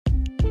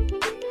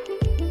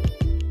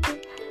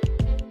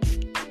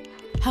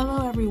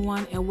Hello,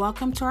 everyone, and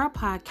welcome to our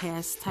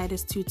podcast,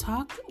 Titus 2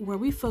 Talk, where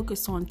we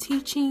focus on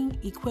teaching,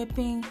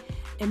 equipping,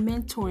 and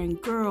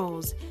mentoring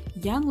girls,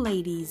 young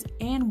ladies,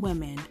 and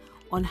women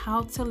on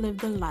how to live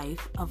the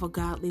life of a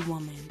godly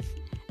woman.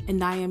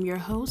 And I am your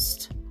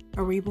host,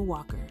 Ariba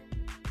Walker.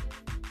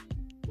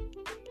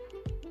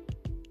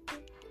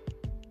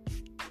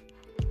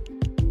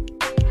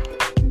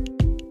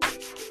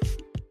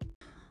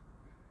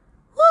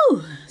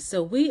 Woo!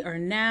 So we are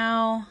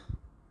now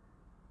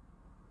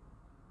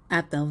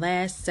at the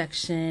last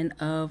section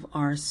of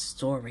our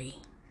story,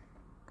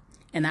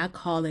 and I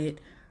call it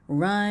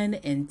Run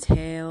and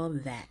Tell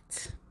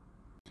That.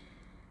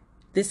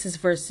 This is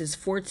verses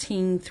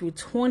 14 through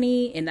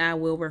 20, and I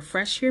will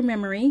refresh your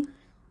memory.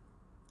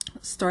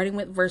 Starting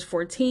with verse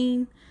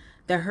 14,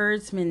 the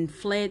herdsmen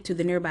fled to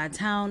the nearby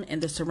town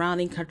and the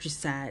surrounding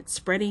countryside,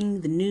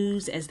 spreading the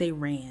news as they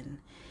ran.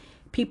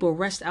 People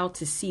rushed out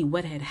to see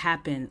what had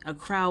happened. A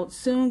crowd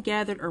soon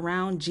gathered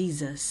around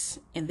Jesus,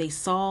 and they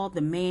saw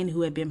the man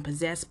who had been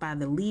possessed by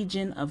the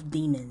legion of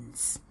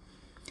demons.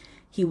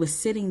 He was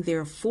sitting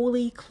there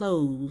fully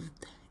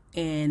clothed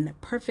and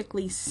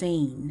perfectly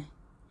sane,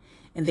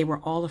 and they were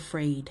all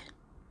afraid.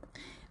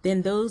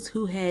 Then those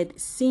who had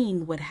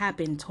seen what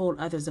happened told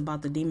others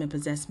about the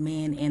demon-possessed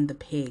man and the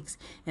pigs,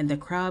 and the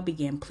crowd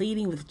began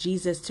pleading with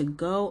Jesus to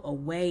go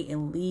away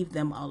and leave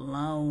them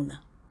alone.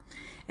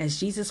 As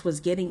Jesus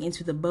was getting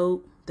into the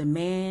boat, the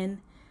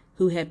man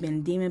who had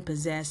been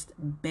demon-possessed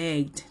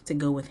begged to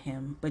go with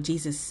him. But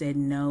Jesus said,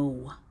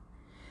 "No,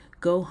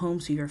 go home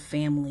to your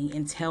family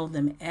and tell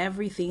them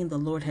everything the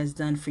Lord has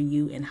done for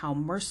you and how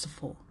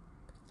merciful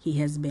he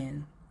has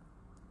been."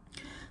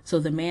 So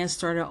the man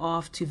started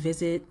off to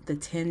visit the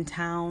 10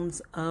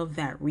 towns of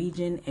that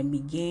region and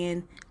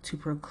began to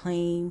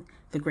proclaim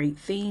the great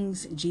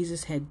things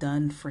Jesus had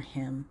done for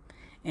him,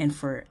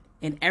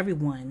 and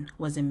everyone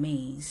was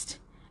amazed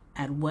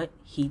at what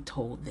he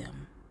told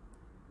them.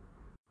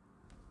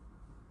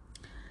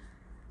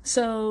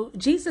 So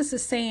Jesus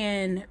is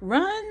saying,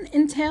 run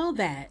and tell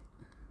that.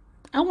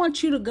 I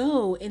want you to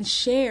go and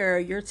share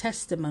your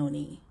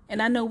testimony.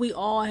 And I know we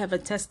all have a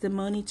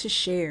testimony to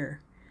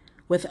share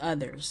with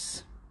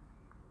others.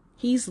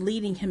 He's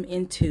leading him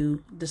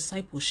into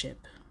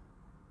discipleship.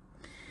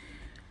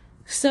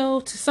 So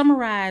to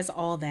summarize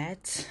all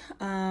that,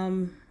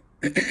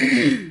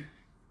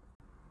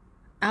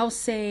 I'll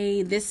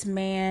say this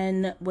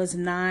man was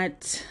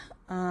not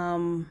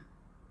that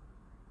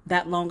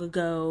long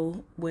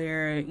ago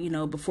where,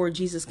 before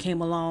Jesus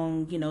came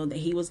along, that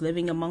he was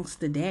living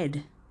amongst the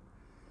dead.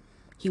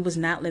 He was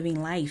not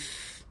living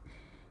life.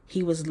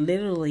 He was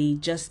literally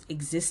just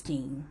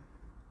existing.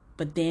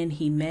 But then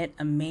he met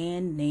a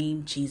man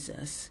named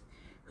Jesus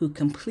who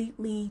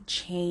completely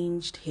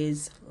changed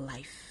his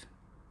life.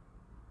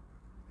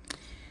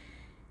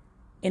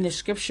 In the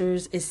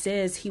scriptures, it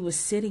says he was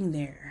sitting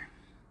there.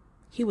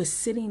 He was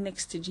sitting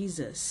next to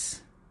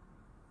Jesus.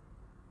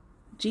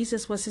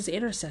 Jesus was his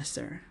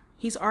intercessor.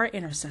 He's our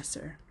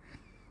intercessor.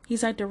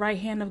 He's at the right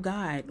hand of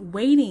God,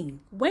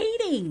 waiting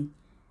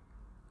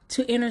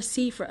to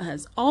intercede for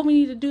us. All we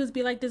need to do is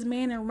be like this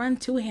man and run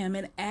to him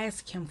and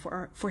ask him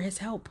for his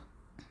help.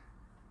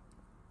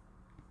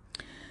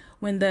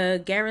 When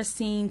the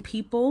Gerasene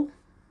people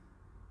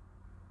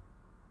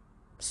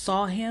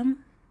saw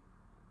him,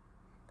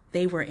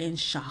 they were in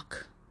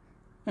shock.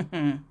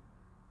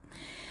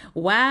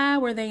 Why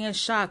were they in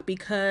shock?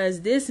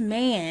 Because this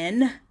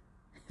man,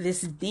 this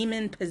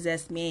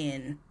demon-possessed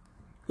man,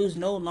 who's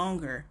no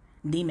longer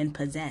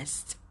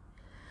demon-possessed,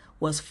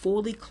 was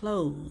fully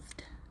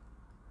clothed.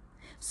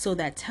 So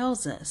that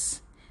tells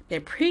us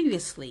that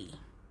previously,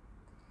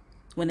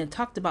 when it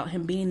talked about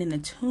him being in the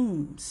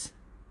tombs,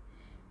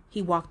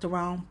 he walked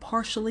around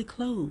partially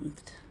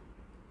clothed.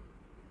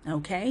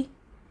 Okay?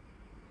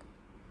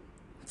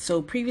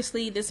 So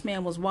previously, this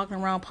man was walking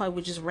around probably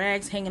with just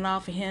rags hanging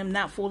off of him,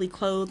 not fully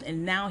clothed,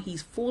 and now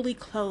he's fully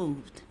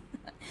clothed.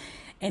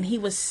 And he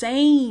was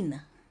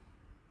sane,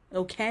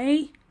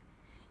 okay?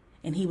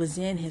 And he was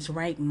in his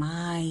right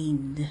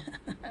mind.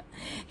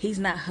 He's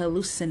not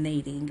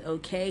hallucinating,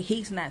 okay?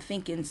 He's not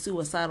thinking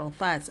suicidal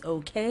thoughts,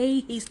 okay?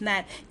 He's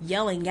not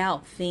yelling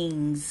out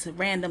things,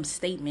 random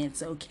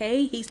statements,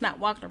 okay? He's not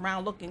walking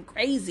around looking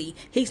crazy.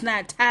 He's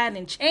not tied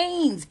in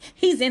chains.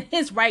 He's in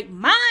his right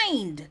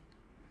mind.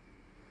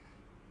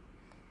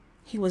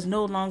 He was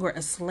no longer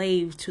a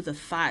slave to the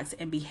thoughts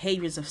and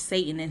behaviors of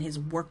Satan and his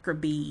worker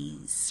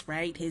bees,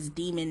 right? His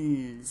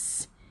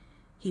demons.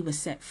 He was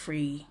set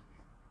free.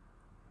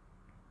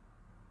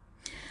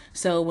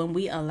 So when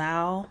we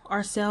allow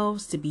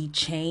ourselves to be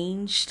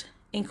changed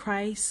in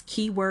Christ,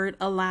 keyword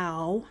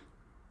allow,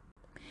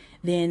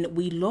 then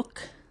we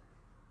look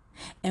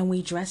and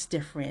we dress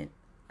different,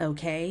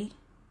 okay?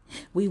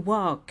 We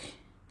walk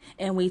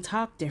and we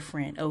talk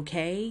different,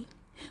 okay?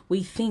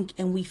 We think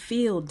and we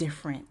feel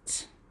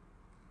different.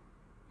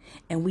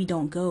 And we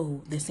don't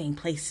go the same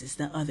places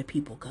that other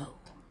people go.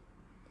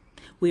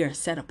 We are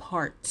set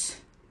apart.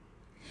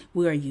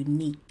 We are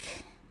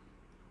unique.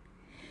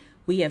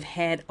 We have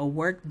had a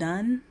work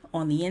done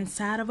on the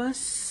inside of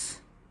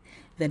us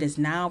that is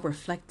now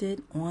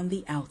reflected on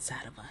the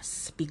outside of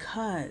us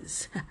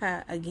because,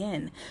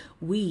 again,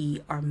 we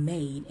are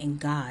made in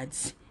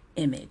God's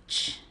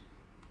image.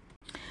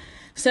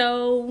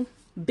 So,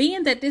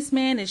 being that this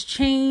man is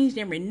changed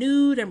and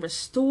renewed and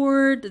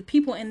restored, the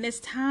people in this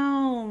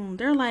town,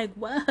 they're like,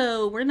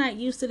 whoa, we're not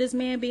used to this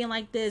man being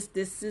like this.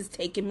 This is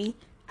taking me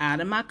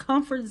out of my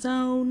comfort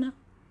zone.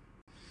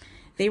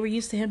 They were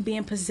used to him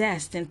being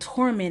possessed and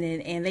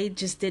tormented, and they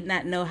just did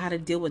not know how to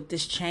deal with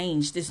this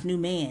change, this new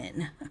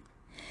man.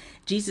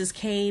 Jesus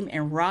came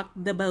and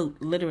rocked the boat,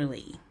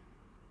 literally.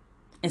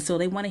 And so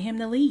they wanted him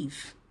to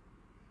leave.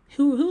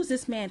 Who's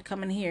this man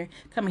coming here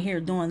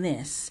doing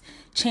this,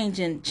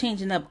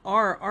 changing up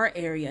our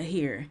area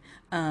here,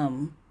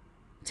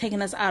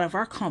 taking us out of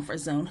our comfort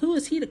zone? Who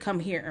is he to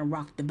come here and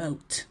rock the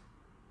boat?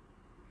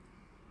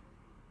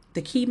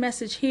 The key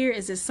message here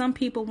is that some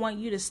people want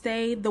you to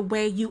stay the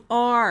way you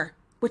are,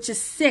 which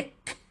is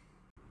sick,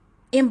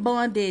 in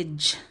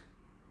bondage,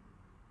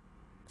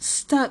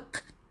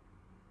 stuck.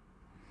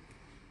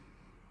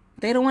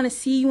 They don't want to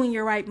see you in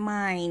your right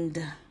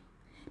mind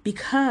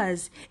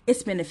because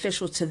it's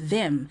beneficial to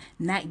them,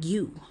 not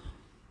you.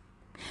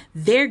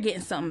 They're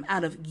getting something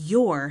out of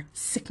your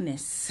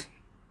sickness.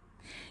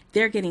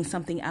 They're getting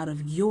something out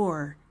of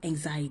your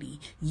anxiety,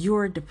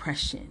 your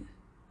depression,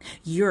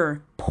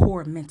 your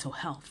poor mental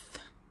health.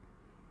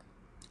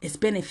 It's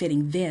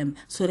benefiting them,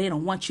 so they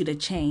don't want you to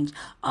change.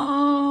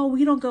 Oh,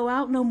 we don't go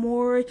out no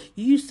more.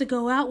 You used to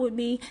go out with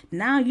me.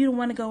 Now you don't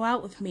want to go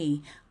out with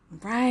me.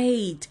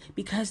 Right,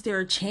 because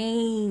they're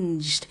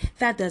changed.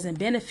 That doesn't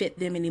benefit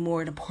them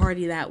anymore to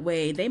party that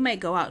way. They might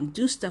go out and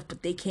do stuff,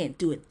 but they can't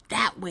do it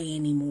that way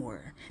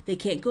anymore. They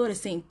can't go to the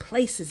same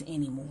places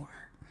anymore.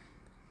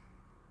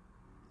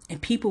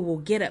 And people will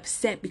get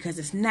upset because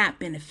it's not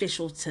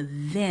beneficial to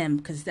them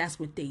because that's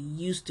what they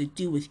used to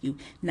do with you.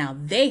 Now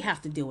they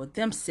have to deal with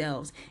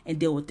themselves and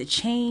deal with the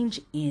change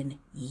in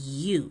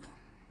you.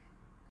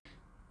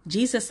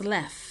 Jesus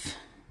left,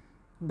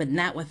 but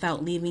not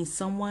without leaving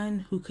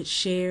someone who could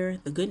share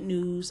the good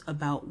news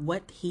about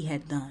what he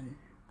had done,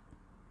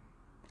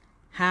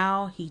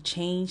 how he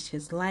changed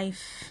his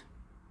life.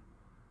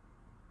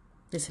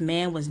 This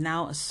man was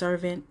now a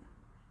servant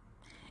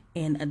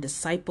and a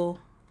disciple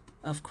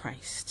of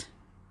Christ.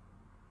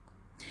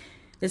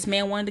 This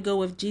man wanted to go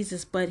with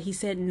Jesus, but he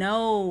said,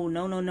 no.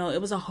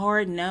 It was a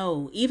hard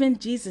no. Even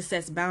Jesus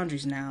sets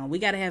boundaries now. We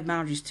got to have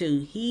boundaries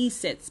too. He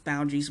sets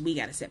boundaries. We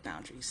got to set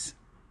boundaries.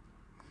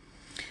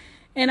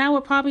 And I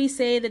would probably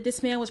say that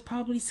this man was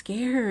probably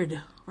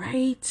scared,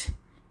 right?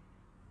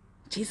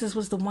 Jesus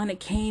was the one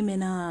that came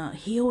and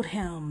healed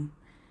him.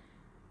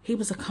 He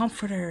was a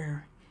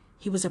comforter.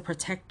 He was a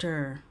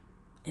protector.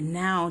 And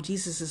now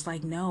Jesus is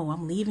like, no,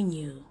 I'm leaving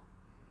you.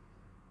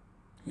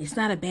 It's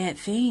not a bad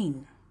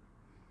thing.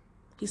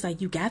 He's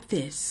like, you got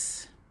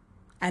this.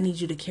 I need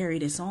you to carry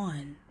this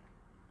on.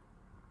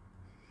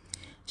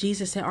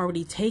 Jesus had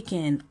already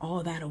taken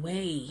all that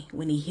away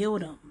when he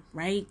healed him,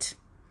 right?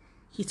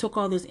 He took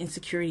all those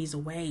insecurities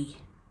away.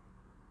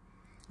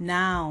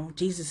 Now,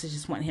 Jesus is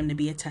just wanting him to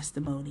be a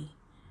testimony.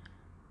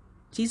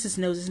 Jesus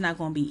knows it's not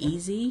going to be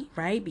easy,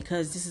 right?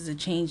 Because this is a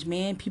changed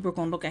man. People are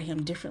going to look at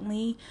him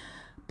differently.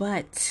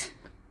 But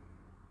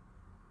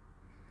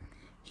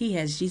he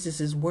has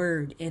Jesus'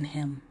 word in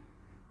him.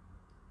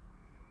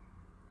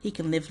 He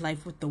can live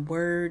life with the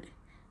word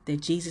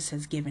that Jesus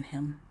has given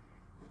him.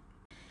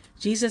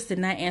 Jesus did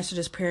not answer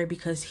this prayer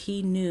because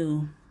he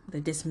knew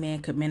that this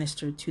man could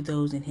minister to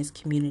those in his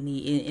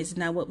community. Isn't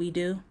that what we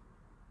do?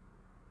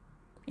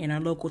 In our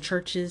local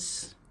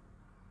churches,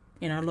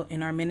 in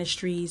our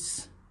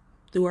ministries,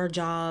 through our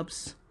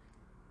jobs.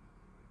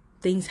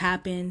 Things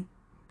happen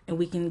and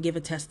we can give a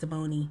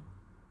testimony.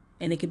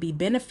 And it could be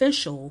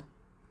beneficial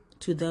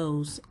to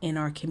those in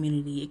our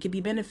community. It could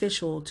be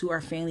beneficial to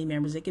our family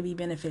members. It could be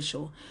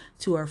beneficial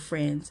to our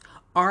friends.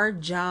 Our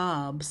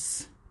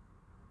jobs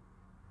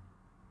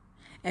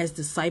as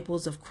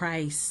disciples of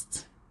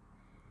Christ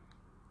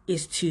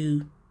is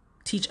to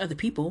teach other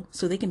people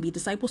so they can be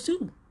disciples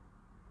too.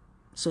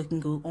 So it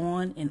can go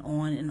on and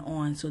on and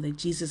on so that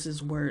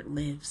Jesus' word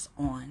lives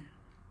on.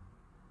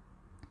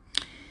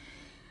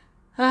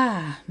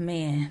 Ah,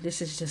 man,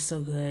 this is just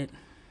so good.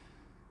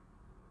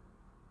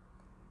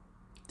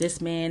 This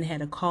man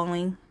had a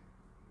calling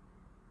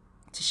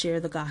to share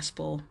the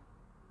gospel.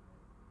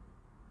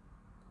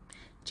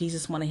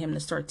 Jesus wanted him to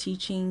start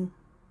teaching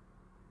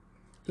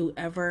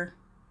whoever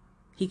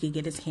he could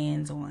get his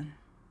hands on.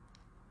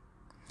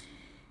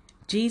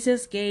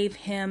 Jesus gave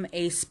him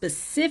a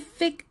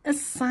specific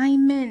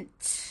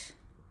assignment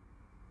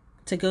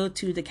to go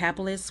to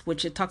Decapolis,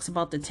 which it talks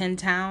about the 10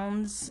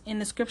 towns in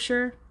the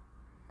scripture,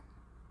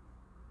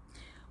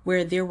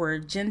 where there were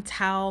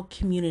Gentile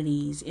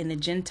communities, and the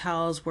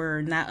Gentiles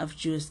were not of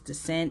Jewish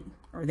descent,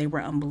 or they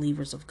were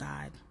unbelievers of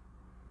God.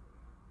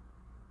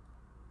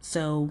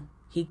 So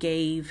he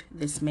gave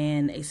this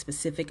man a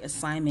specific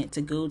assignment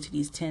to go to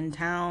these 10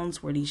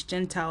 towns where these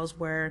Gentiles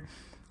were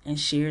and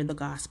share the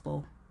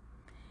gospel.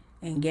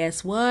 And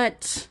guess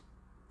what?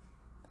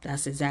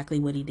 That's exactly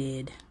what he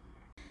did.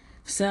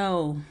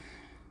 So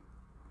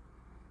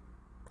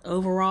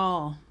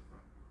Overall,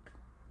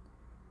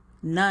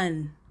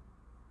 none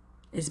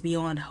is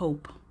beyond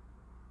hope.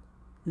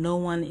 No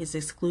one is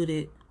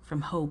excluded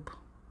from hope.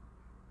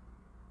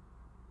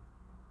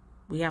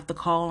 We have to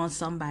call on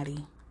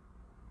somebody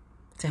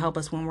to help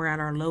us when we're at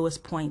our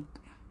lowest point.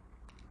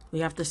 We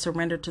have to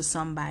surrender to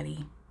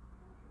somebody.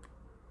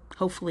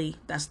 Hopefully,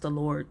 that's the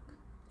Lord.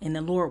 And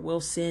the Lord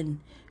will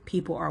send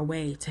people our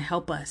way to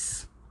help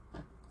us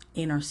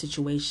in our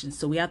situation.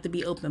 So we have to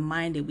be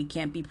open-minded. We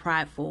can't be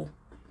prideful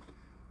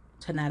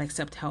to not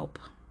accept help.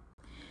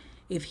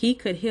 If he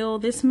could heal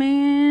this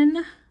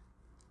man,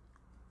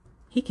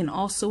 he can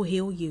also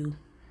heal you.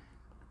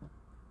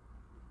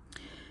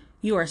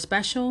 You are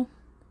special,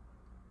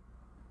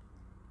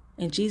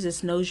 and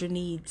Jesus knows your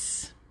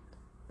needs.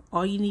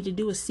 All you need to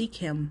do is seek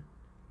him,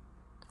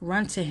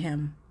 run to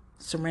him,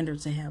 surrender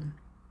to him.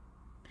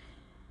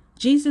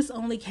 Jesus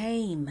only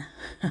came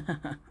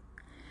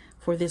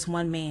for this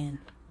one man.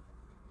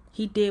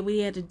 He did what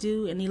he had to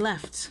do and he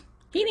left.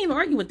 He didn't even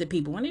argue with the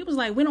people. When he was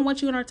like, we don't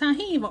want you in our town,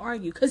 he didn't even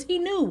argue because he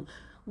knew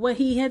what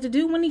he had to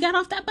do when he got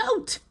off that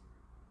boat.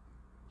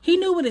 He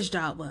knew what his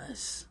job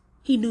was.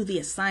 He knew the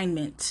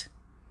assignment.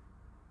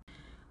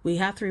 We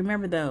have to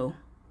remember though,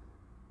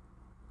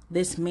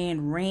 this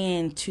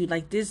man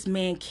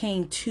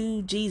came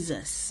to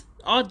Jesus.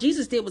 All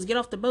Jesus did was get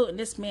off the boat and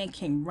this man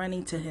came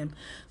running to him.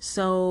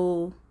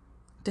 So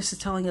this is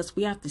telling us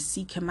we have to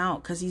seek him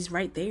out because he's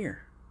right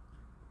there.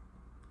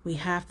 We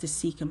have to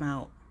seek him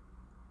out.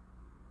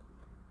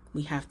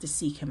 We have to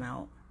seek him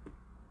out.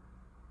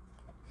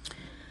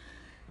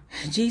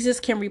 Jesus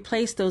can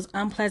replace those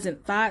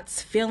unpleasant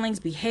thoughts,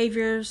 feelings,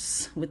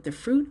 behaviors with the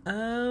fruit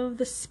of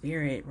the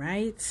Spirit,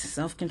 right?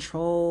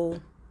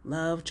 Self-control,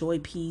 love, joy,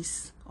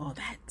 peace, all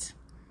that.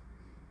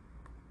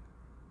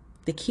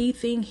 The key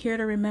thing here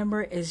to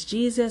remember is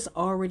Jesus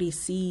already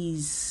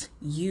sees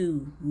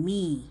you,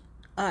 me,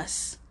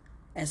 us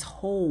as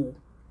whole,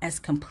 as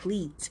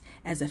complete,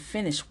 as a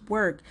finished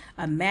work,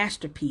 a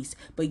masterpiece.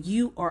 But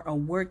you are a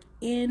work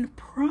in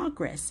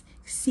progress,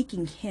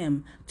 seeking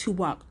him to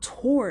walk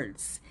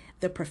towards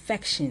the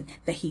perfection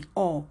that he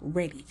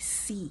already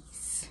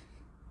sees.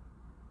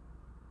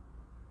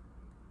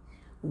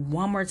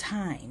 One more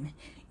time.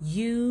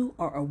 You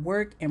are a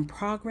work in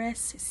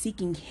progress,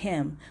 seeking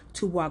him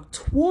to walk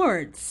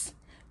towards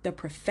the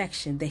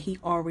perfection that he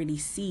already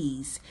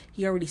sees.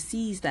 He already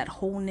sees that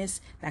wholeness,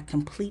 that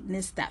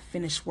completeness, that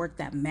finished work,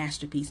 that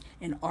masterpiece.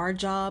 And our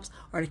jobs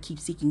are to keep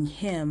seeking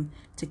him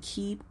to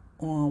keep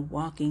on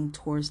walking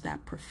towards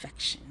that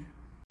perfection.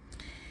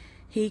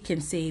 He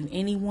can save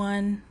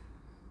anyone,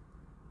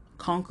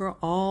 conquer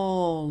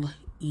all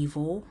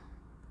evil,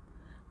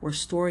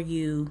 restore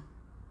you,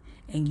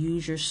 and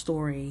use your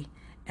story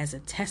as a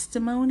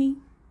testimony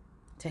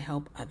to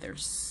help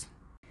others.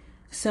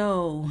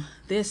 So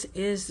this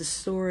is the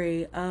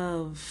story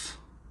of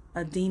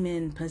a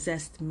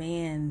demon-possessed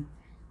man,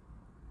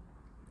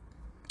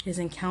 his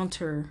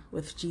encounter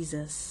with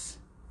Jesus.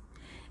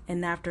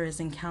 And after his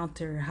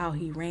encounter, how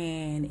he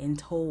ran and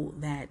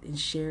told that and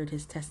shared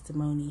his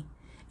testimony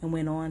and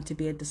went on to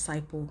be a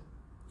disciple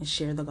and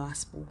share the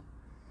gospel.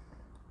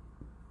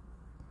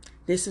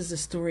 This is a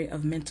story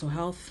of mental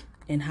health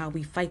and how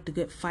we fight the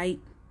good fight,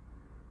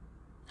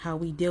 how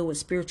we deal with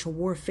spiritual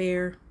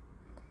warfare,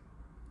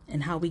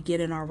 and how we get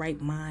in our right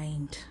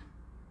mind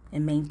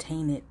and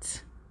maintain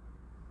it.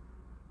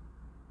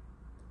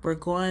 We're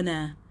going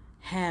to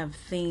have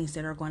things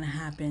that are going to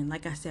happen.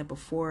 Like I said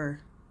before,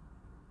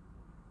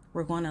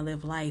 we're going to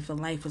live life, and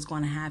life is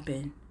going to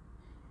happen.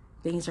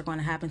 Things are going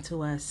to happen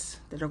to us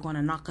that are going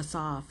to knock us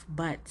off.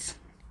 But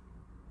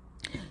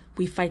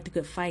we fight the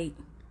good fight.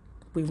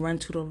 We run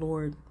to the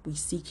Lord. We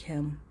seek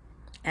him.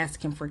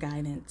 Ask him for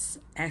guidance.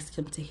 Ask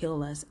him to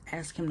heal us.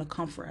 Ask him to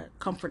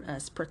comfort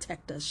us,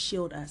 protect us,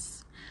 shield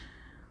us.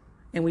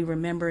 And we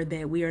remember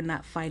that we are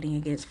not fighting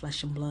against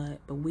flesh and blood,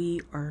 but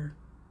we are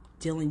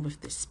dealing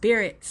with the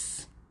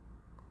spirits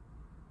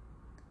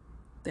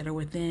that are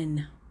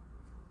within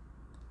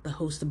the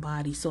host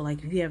body. So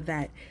like if you have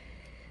that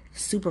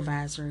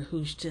supervisor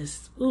who's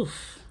just,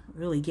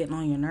 really getting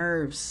on your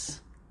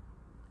nerves,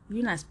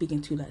 you're not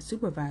speaking to that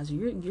supervisor.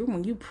 You're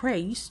when you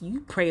pray,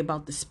 you pray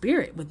about the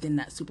spirit within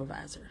that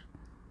supervisor.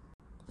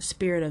 The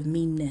spirit of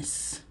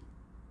meanness,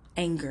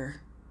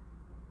 anger.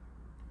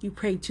 You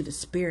pray to the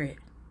spirit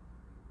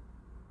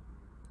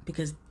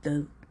because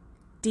the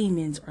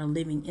demons are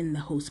living in the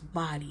host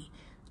body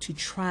to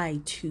try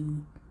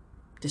to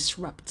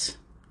disrupt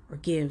or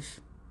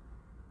give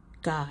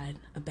God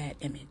a bad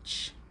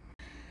image.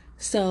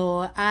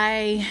 So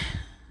I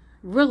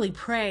really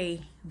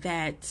pray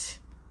that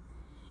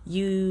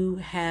you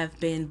have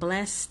been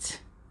blessed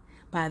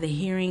by the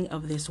hearing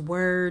of this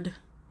word.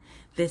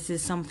 This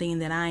is something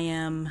that I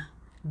am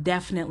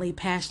definitely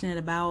passionate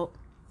about.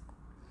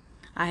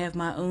 I have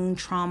my own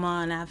trauma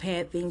and I've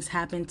had things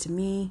happen to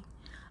me.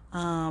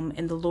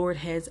 And the Lord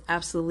has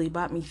absolutely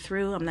brought me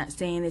through. I'm not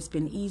saying it's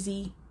been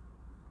easy,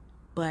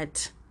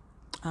 but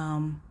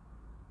I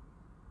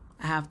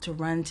have to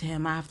run to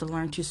him. I have to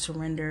learn to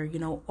surrender,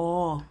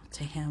 all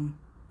to him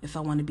if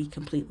I want to be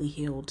completely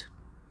healed.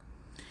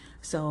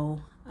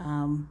 So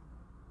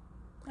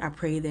I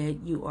pray that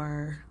you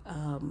are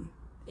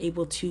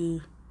able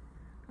to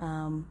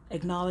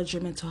acknowledge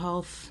your mental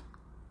health,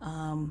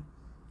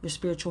 your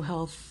spiritual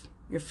health,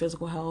 your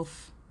physical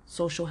health,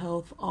 social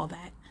health, all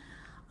that.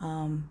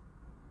 And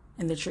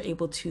that you're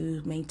able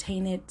to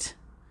maintain it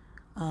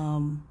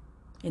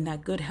in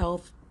that good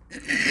health.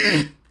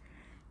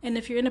 And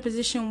if you're in a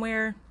position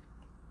where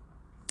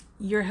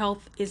your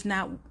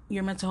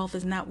mental health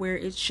is not where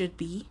it should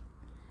be,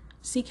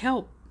 seek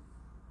help.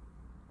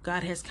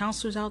 God has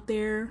counselors out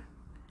there.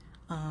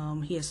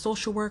 He has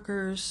social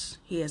workers.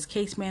 He has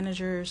case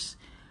managers.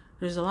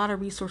 There's a lot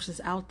of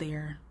resources out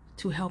there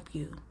to help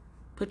you.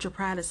 Put your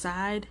pride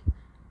aside.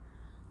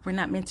 We're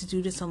not meant to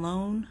do this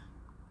alone.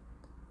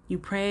 You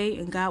pray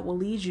and God will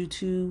lead you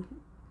to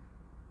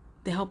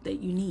the help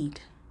that you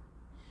need.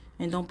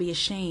 And don't be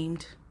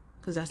ashamed,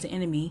 because that's the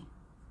enemy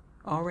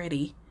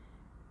already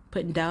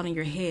putting down in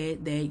your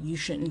head that you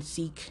shouldn't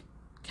seek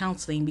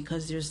counseling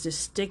because there's this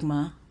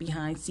stigma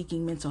behind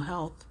seeking mental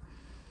health.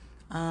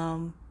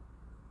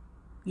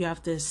 You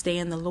have to stay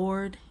in the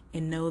Lord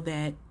and know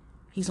that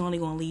He's only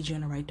going to lead you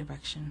in the right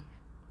direction.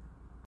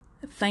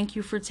 Thank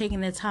you for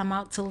taking the time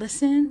out to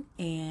listen,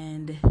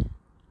 and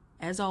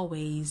as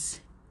always,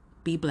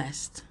 be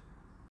blessed.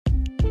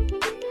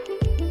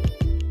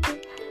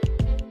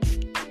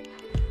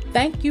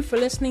 Thank you for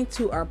listening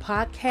to our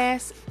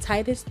podcast,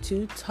 Titus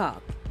 2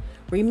 Talk.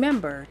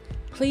 Remember,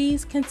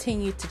 please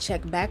continue to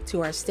check back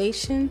to our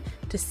station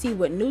to see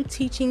what new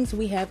teachings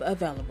we have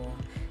available.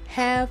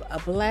 Have a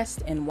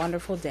blessed and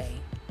wonderful day.